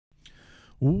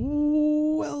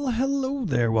Well, hello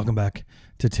there. Welcome back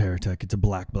to TerraTech. It's a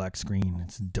black screen.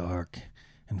 It's dark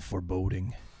and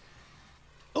foreboding.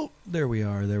 Oh, there we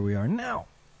are. Now,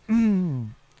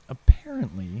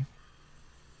 apparently,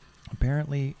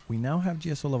 we now have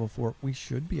GSO level 4. We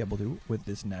should be able to, with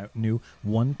this new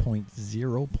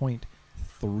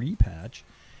 1.0.3 patch,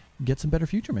 get some better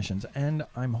future missions. And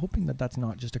I'm hoping that that's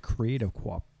not just a creative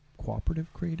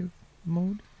cooperative creative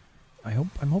mode.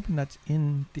 I'm hoping that's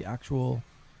in the actual,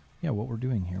 what we're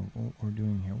doing here.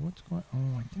 What's going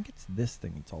on? Oh, I think it's this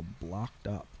thing. It's all blocked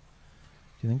up.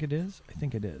 Do you think it is? I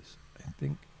think it is.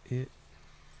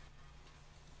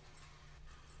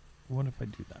 What if I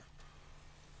do that?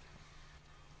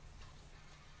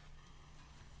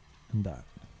 And that.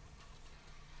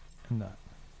 And that.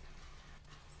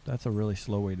 That's a really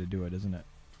slow way to do it, isn't it?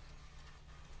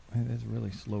 It is a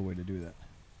really slow way to do that.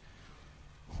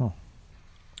 Huh.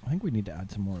 I think we need to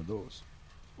add some more of those.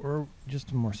 Or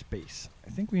just more space. I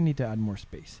think we need to add more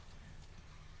space.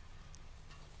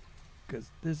 Because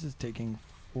this is taking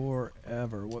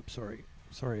forever. Whoops, sorry.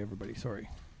 Sorry, everybody, sorry.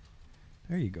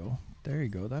 There you go. There you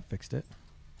go. That fixed it.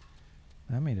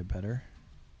 That made it better.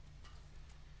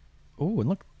 Oh, and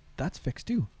look, that's fixed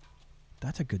too.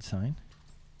 That's a good sign.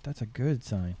 That's a good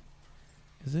sign.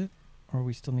 Is it? Or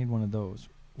we still need one of those?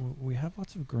 We have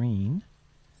lots of green.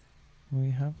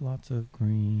 We have lots of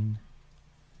green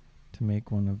to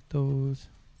make one of those.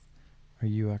 Are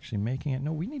you actually making it?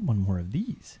 No, we need one more of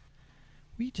these.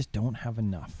 We just don't have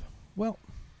enough. Well,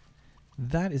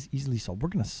 that is easily solved. We're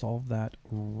going to solve that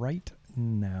right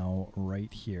now,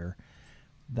 right here.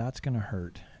 That's going to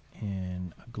hurt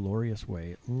in a glorious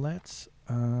way. Let's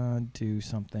do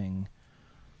something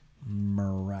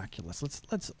miraculous.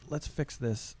 Let's fix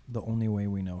this the only way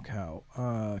we know. Cow.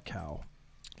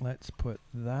 Let's put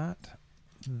that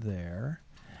there,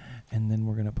 and then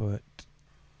we're gonna put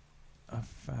a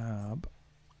fab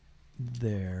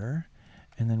there,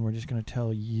 and then we're just gonna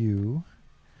tell you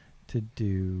to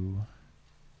do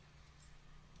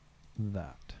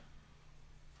that.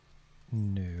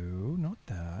 No, not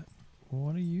that.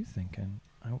 What are you thinking?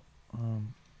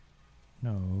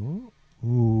 No.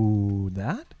 Ooh,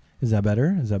 that? Is that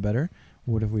better? Is that better?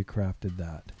 What if we crafted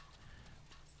that?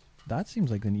 That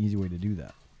seems like an easy way to do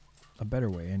that. A better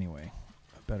way, anyway.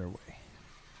 A better way.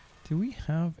 Do we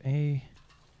have a...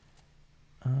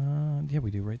 yeah,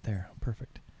 we do right there.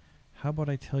 Perfect. How about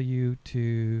I tell you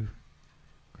to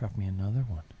craft me another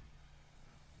one?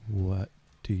 What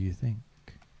do you think?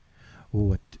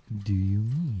 What do you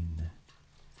mean?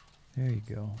 There you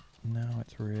go. Now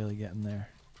it's really getting there.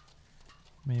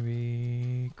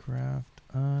 Maybe craft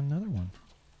another one.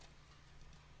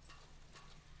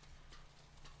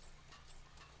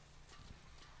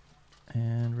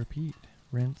 And repeat.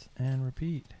 Rinse and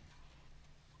repeat.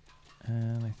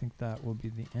 And I think that will be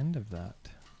the end of that.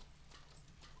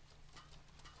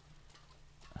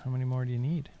 How many more do you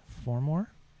need? 4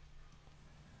 more?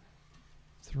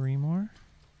 3 more?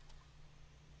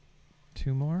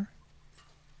 2 more?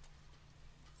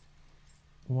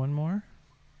 1 more?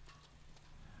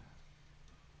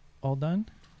 All done?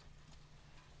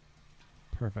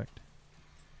 Perfect.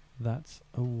 That's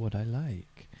what I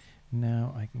like.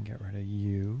 Now I can get rid of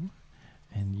you,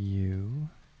 and you,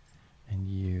 and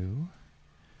you,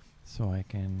 so I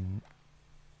can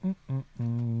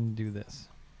do this.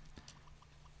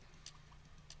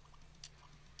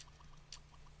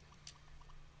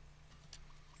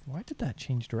 Why did that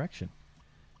change direction?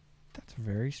 That's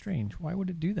very strange. Why would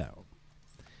it do that?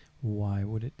 Why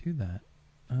would it do that?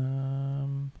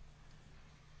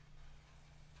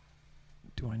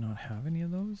 Do I not have any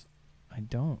of those? I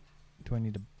don't. Do I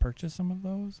need to purchase some of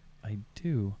those? I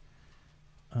do.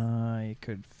 I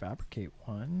could fabricate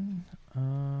one.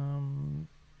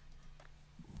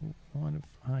 What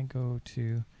if I go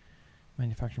to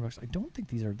manufacturing box? I don't think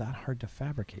these are that hard to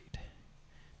fabricate,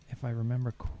 if I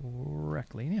remember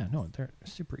correctly. Yeah, no, they're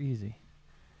super easy.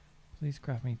 Please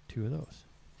craft me 2 of those.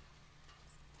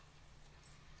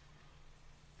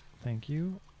 Thank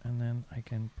you. And then I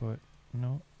can put,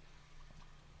 no.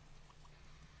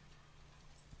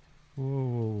 Whoa,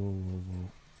 whoa,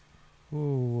 whoa, whoa,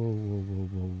 whoa, whoa, whoa,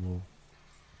 whoa, whoa, whoa.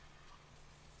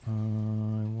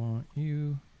 I want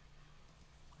you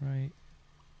right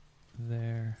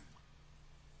there.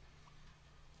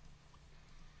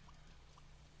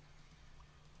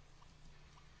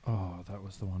 Oh, that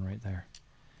was the one right there.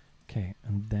 Okay,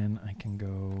 and then I can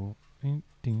go ding,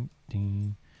 ding,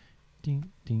 ding, ding,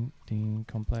 ding, ding,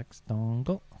 complex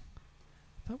dongle. I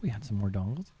thought we had some more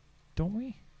dongles, don't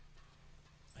we?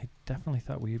 I definitely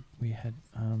thought we had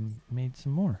made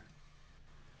some more.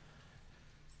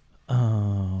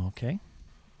 Okay.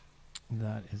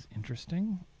 That is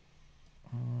interesting.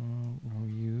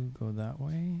 You go that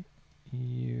way.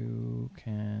 You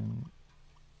can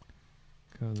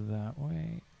go that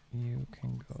way. You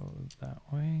can go that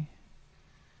way.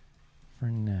 For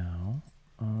now,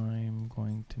 I'm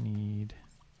going to need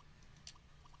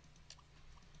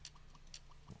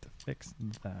to fix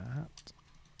that.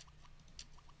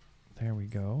 There we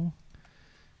go.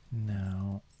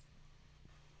 Now,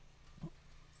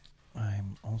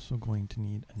 I'm also going to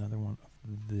need another one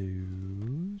of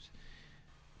those.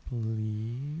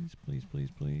 Please, please, please,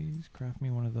 please, craft me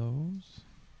one of those.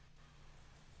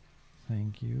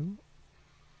 Thank you.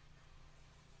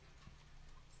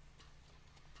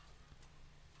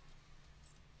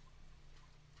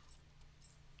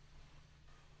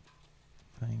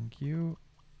 Thank you.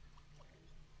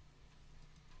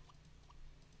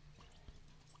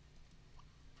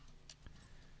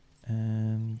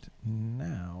 And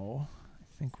now,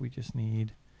 I think we just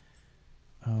need,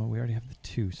 we already have the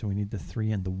 2, so we need the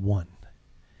 3 and the 1.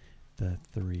 The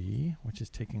 3, which is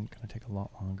going to take a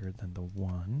lot longer than the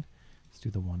 1. Let's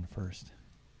do the 1 first.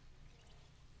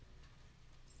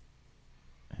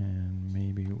 And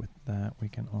maybe with that, we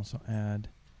can also add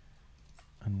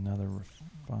another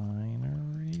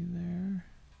refinery there.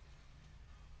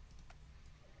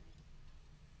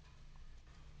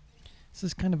 This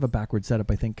is kind of a backward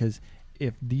setup, I think, because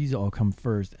if these all come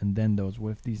first and then those,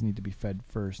 what if these need to be fed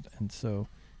first? And so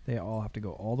they all have to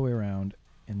go all the way around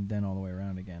and then all the way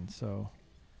around again. So,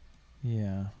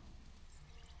 yeah.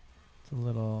 It's a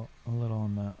little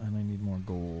on that, and I need more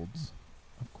golds.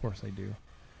 Of course I do.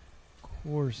 Of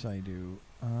course I do.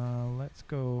 Let's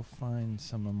go find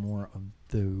some more of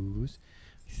those.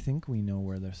 I think we know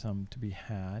where there's some to be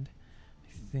had.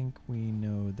 I think we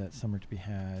know that some are to be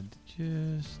had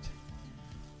just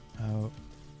out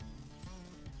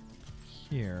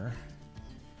here.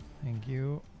 Thank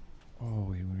you. Oh,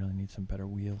 we really need some better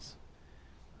wheels.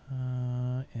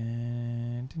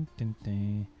 And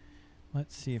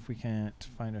let's see if we can't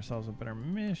find ourselves a better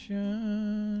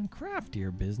mission.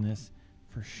 Craftier business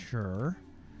for sure.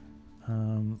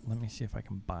 Let me see if I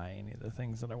can buy any of the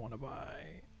things that I want to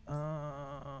buy.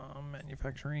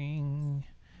 Manufacturing.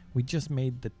 We just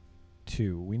made the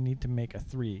 2. We need to make a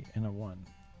 3 and a 1.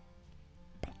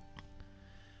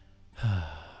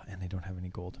 And they don't have any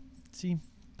gold. See?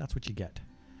 That's what you get.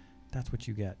 That's what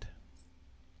you get.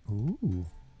 Ooh.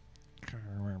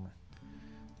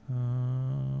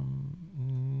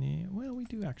 Well, we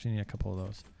do actually need a couple of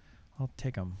those. I'll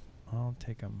take them. I'll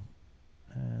take them.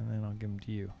 And then I'll give them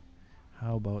to you.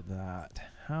 How about that?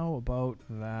 How about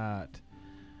that?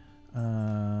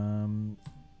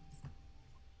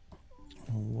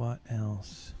 What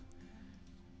else?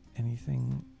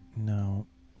 Anything? No.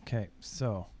 Okay,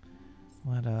 so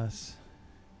let us...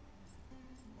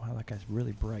 Wow, that guy's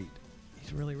really bright.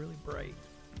 He's really, really bright.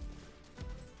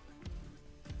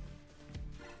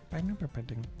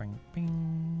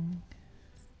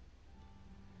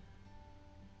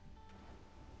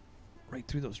 Right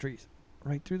through those trees.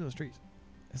 Right through those trees.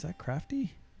 Is that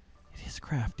crafty? It is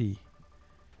crafty.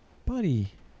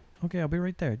 Buddy. Okay, I'll be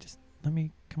right there. Just let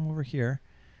me come over here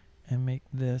and make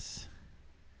this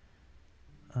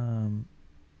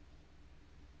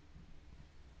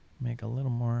make a little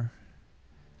more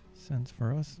sense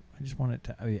for us. I just want it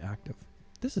to be active.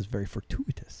 This is very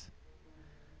fortuitous.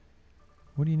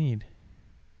 What do you need?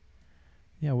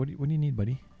 Yeah, what do you need,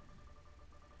 buddy?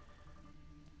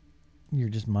 You're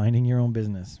just minding your own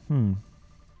business.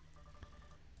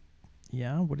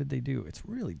 Yeah, what did they do? It's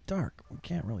really dark. We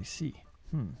can't really see.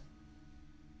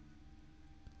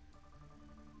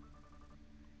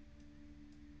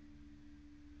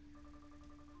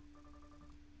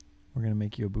 We're going to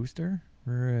make you a booster?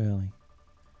 Really?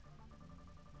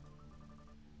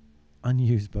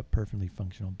 Unused but perfectly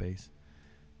functional base.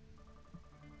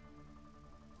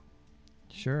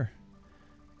 Sure.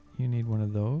 You need one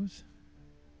of those?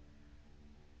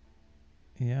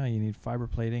 Yeah, you need fiber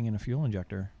plating and a fuel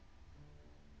injector.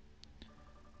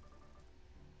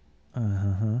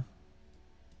 Uh-huh.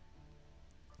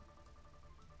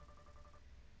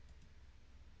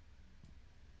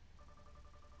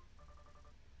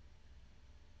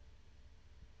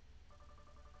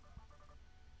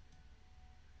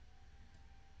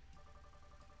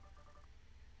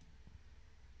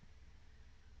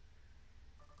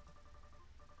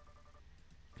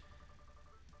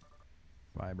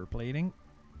 Fiber plating.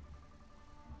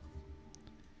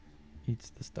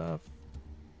 Eats the stuff.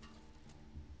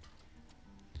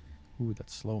 Ooh,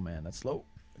 that's slow, man. That's slow.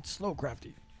 It's slow,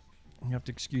 crafty. You have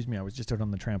to excuse me. I was just out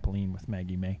on the trampoline with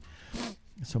Maggie May,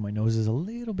 so my nose is a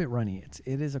little bit runny.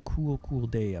 It is a cool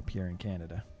day up here in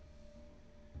Canada.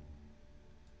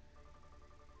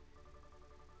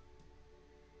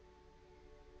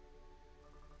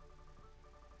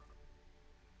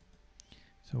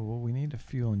 So we need a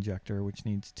fuel injector, which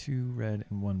needs 2 red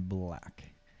and 1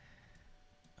 black.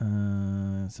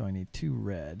 So I need 2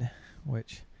 red,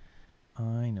 which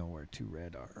I know where 2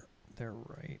 red are. They're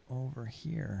right over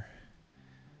here.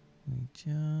 We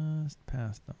just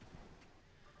passed them.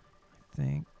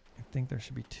 I think there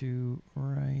should be 2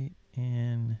 right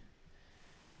in,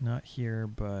 not here,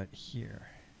 but here.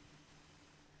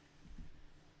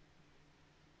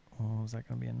 Oh, is that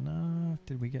going to be enough?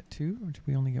 Did we get 2 or did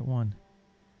we only get 1?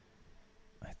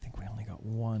 I think we only got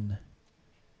 1.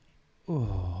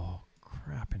 Oh,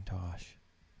 crapintosh.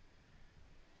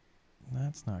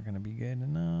 That's not going to be good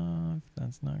enough.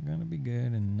 That's not going to be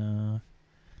good enough.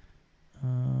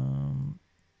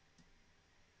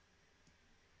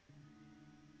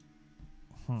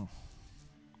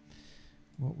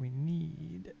 What we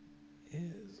need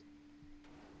is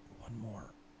 1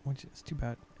 more, which is too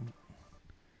bad.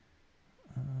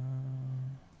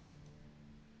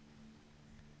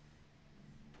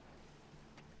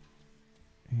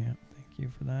 Yeah, thank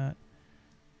you for that.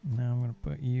 Now I'm going to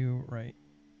put you right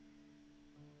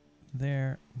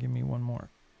there. Give me 1 more.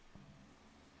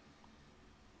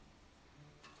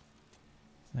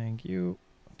 Thank you.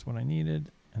 That's what I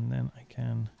needed. And then I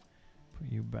can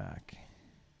put you back.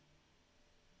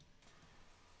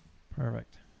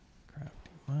 Perfect.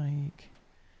 Crafty Mike.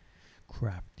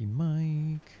 Crafty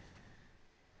Mike.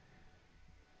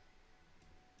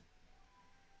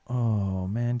 Oh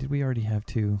man, did we already have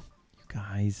 2? You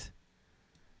guys.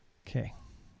 Okay.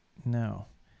 Now.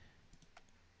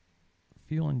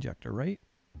 Fuel injector, right?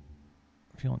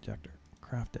 Fuel injector.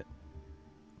 Craft it.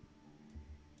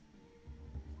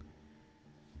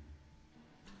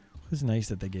 It was nice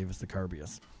that they gave us the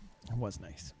Carbius. It was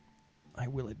nice. I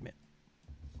will admit.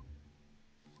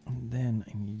 And then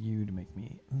I need you to make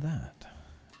me that.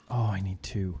 Oh, I need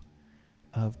 2.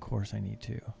 Of course I need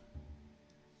 2.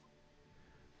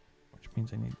 Which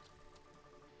means I need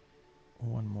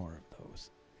 1 more of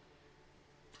those.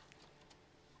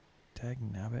 Dag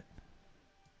nabbit.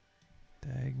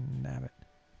 Dag nabbit.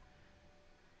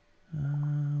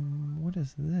 What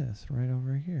is this right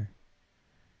over here?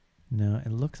 No,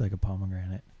 it looks like a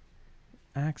pomegranate.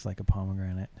 Acts like a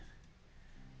pomegranate.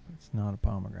 But it's not a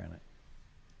pomegranate.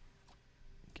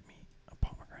 Give me a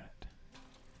pomegranate.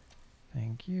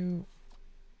 Thank you.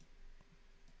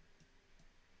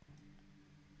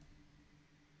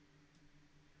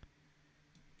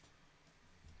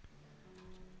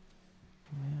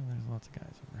 Yeah, there's lots of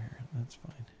guys over here. That's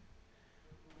fine.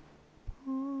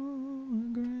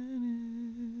 Pomegranate.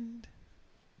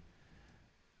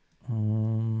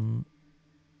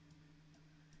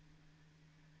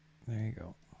 There you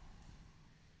go.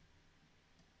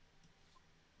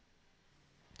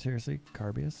 Seriously,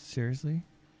 Carbius? Seriously?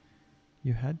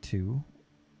 You had 2.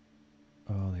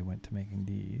 Oh, they went to making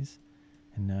these.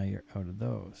 And now you're out of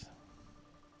those.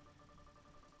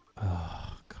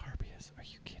 Oh, Carbius. Are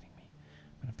you kidding me?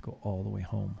 I'm going to have to go all the way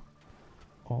home.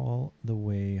 All the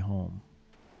way home.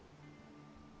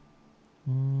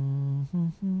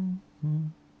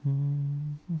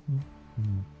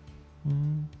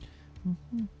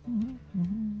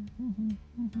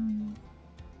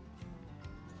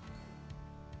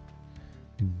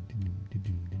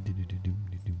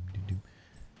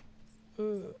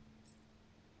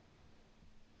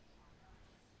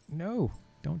 No,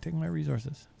 don't take my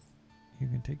resources. You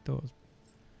can take those,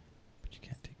 but you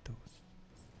can't take those.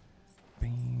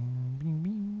 Bing, bing,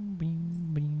 bing, bing,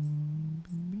 bing, bing,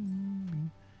 bing,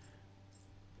 bing.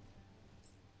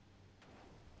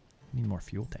 Need more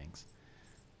fuel tanks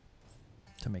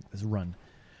to make this run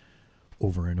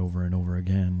over and over and over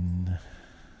again.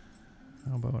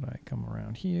 How about I come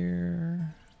around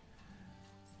here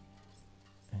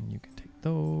and you can take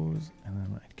those, and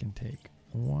then I can take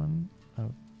 1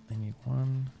 of, I need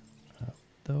 1 of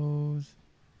those,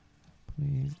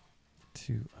 please.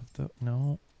 2 of the,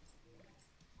 no.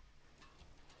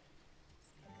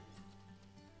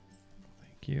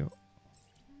 Thank you.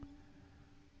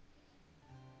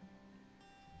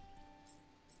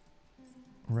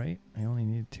 Right? I only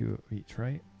need 2 of each,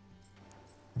 right?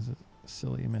 This is a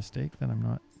silly mistake that I'm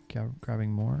not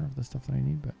grabbing more of the stuff that I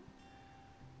need, but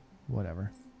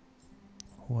whatever.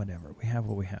 Whatever. We have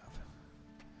what we have.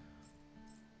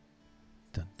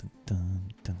 Dun dun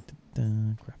dun dun dun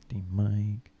dun. Crafty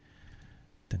Mike.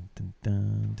 Dun dun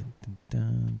dun dun dun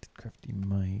dun. Crafty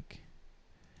Mike.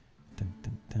 Dun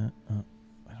dun dun.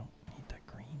 I don't need that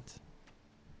greens.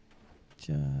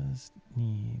 Just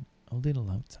need a little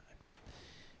outside.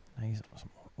 Nice, some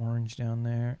more orange down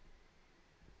there.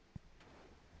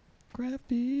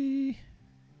 Crafty.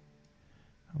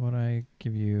 How about I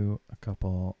give you a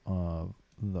couple of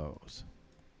those?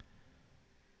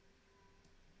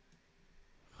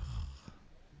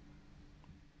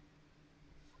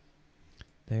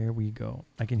 There we go.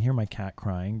 I can hear my cat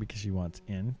crying because she wants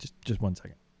in. Just 1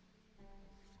 second.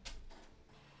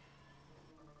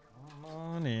 Come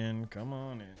on in. Come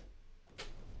on in.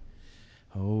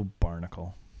 Oh,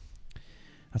 Barnacle.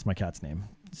 That's my cat's name.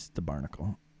 It's the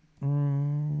Barnacle.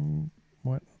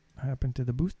 What happened to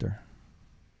the booster?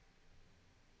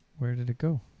 Where did it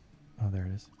go? Oh, there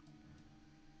it is.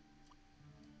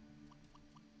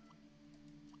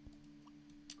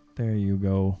 There you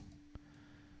go.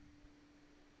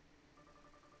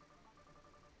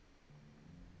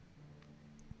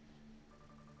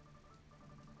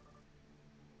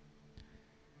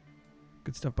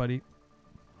 Good stuff, buddy.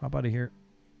 Hop out of here.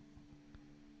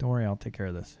 Don't worry, I'll take care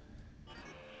of this.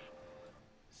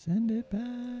 Send it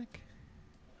back.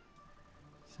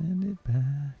 Send it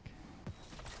back.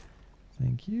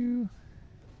 Thank you.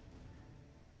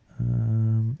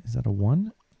 Is that a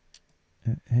 1?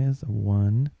 It has a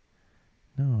 1.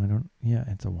 No, I don't. Yeah,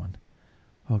 it's a 1.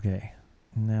 Okay.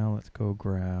 Now let's go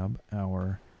grab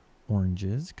our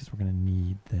oranges because we're going to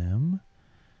need them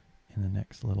in the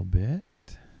next little bit.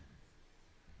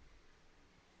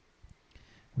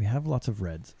 We have lots of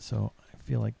reds, so I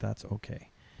feel like that's okay.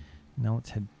 Now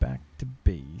let's head back to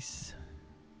base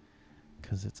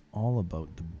because it's all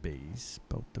about the base,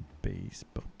 about the base,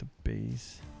 about the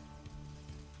base.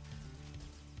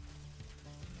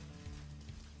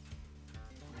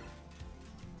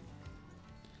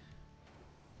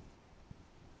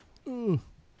 Ugh.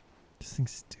 This thing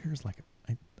stares like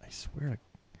I swear I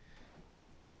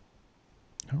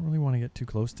don't really want to get too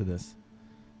close to this.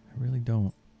 I really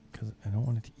don't, because I don't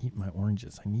want it to eat my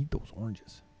oranges. I need those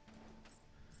oranges.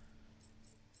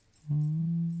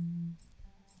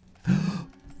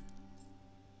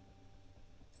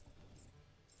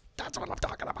 That's what I'm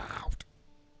talking about.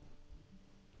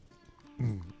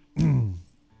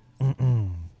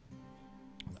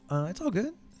 It's all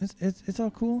good. It's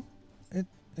all cool.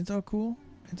 It's all cool.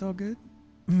 It's all good.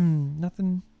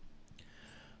 Nothing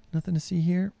to see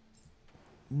here.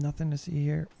 Nothing to see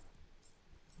here.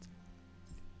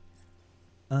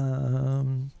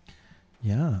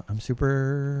 Yeah, I'm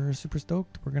super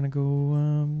stoked. We're gonna go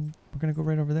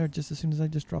right over there just as soon as I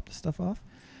just drop the stuff off.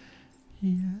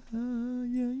 Yeah.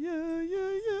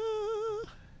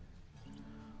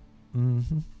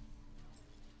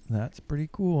 That's pretty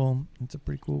cool. It's a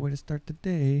pretty cool way to start the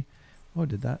day. Oh,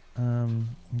 did that?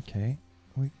 Okay.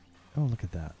 Oh, look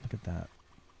at that. Look at that.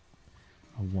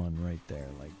 A 1 right there.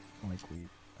 Like we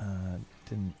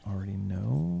didn't already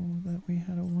know that we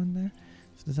had a 1 there.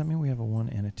 So does that mean we have a 1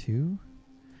 and a 2?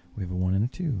 We have a 1 and a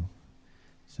 2.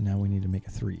 So now we need to make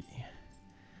a 3.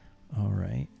 All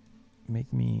right.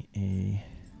 Make me a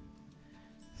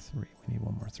 3. We need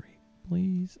one more 3,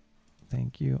 please.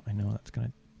 Thank you. I know that's going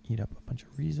to eat up a bunch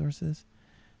of resources.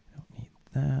 I don't need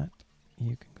that.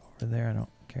 You can go over there. I don't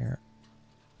care.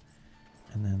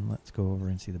 And then let's go over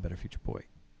and see the Better Future Boy.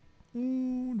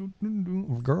 Or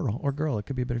girl. It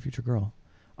could be a Better Future Girl.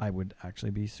 I would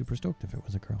actually be super stoked if it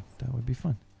was a girl. That would be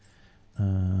fun.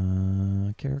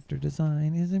 Character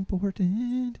design is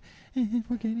important, and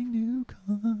we're getting new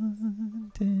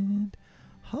content.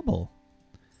 Hubble.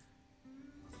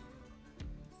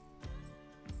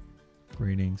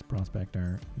 Greetings,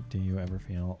 Prospector. Do you ever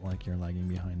feel like you're lagging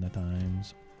behind the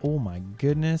times? Oh my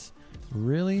goodness.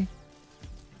 Really?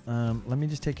 Let me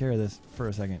just take care of this for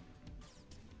a second.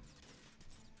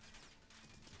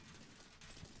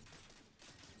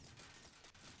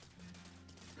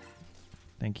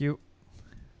 Thank you.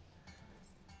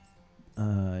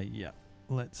 Yeah.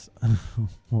 Let's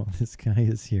while this guy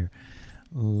is here,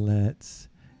 let's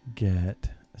get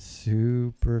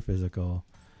super physical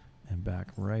and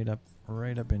back right up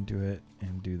into it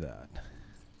and do that.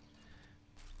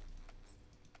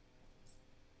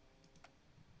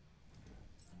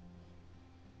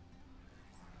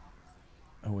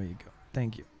 Away you go.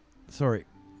 Thank you. Sorry,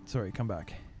 come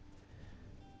back.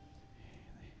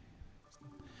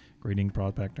 Greeting,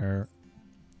 Prospector.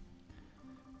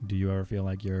 Do you ever feel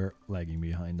like you're lagging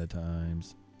behind the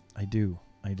times? I do.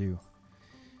 I do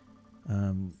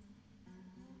need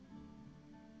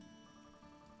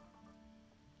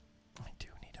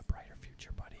a brighter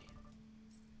future, buddy.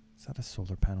 Is that a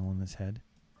solar panel in his head?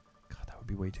 God, that would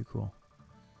be way too cool.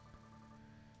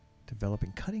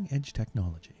 Developing cutting-edge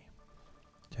technology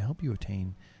to help you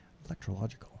attain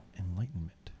electrological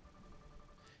enlightenment.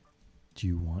 Do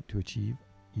you want to achieve?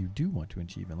 You do want to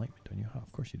achieve enlightenment, don't you? Oh,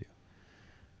 of course you do.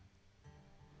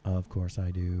 Of course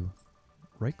I do.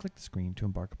 Right-click the screen to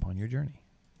embark upon your journey.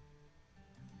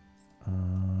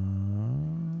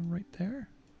 Right there.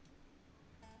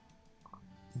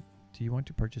 Do you want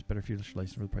to purchase Better Future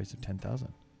license for the price of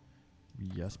 10,000?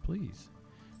 Yes, please.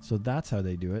 So that's how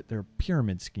they do it. They're a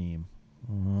pyramid scheme.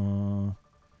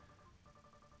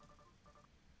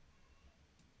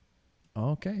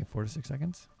 Okay, 4 to 6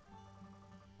 seconds.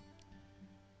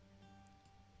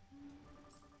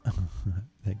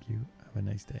 Thank you. Have a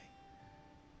nice day.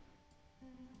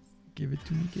 Give it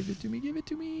to me, give it to me, give it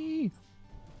to me.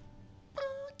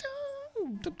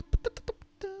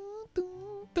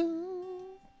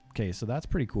 Okay, so that's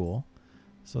pretty cool.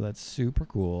 So that's super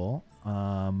cool.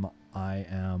 I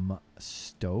am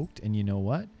stoked. And you know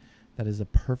what? That is a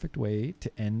perfect way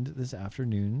to end this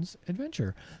afternoon's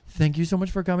adventure. Thank you so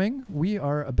much for coming. We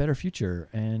are a better future,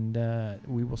 and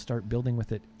we will start building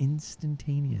with it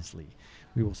instantaneously.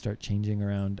 We will start changing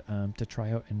around to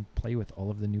try out and play with all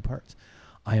of the new parts.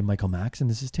 I am Michael Max, and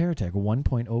this is TerraTech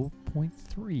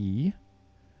 1.0.3.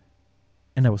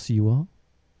 And I will see you all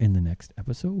in the next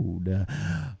episode.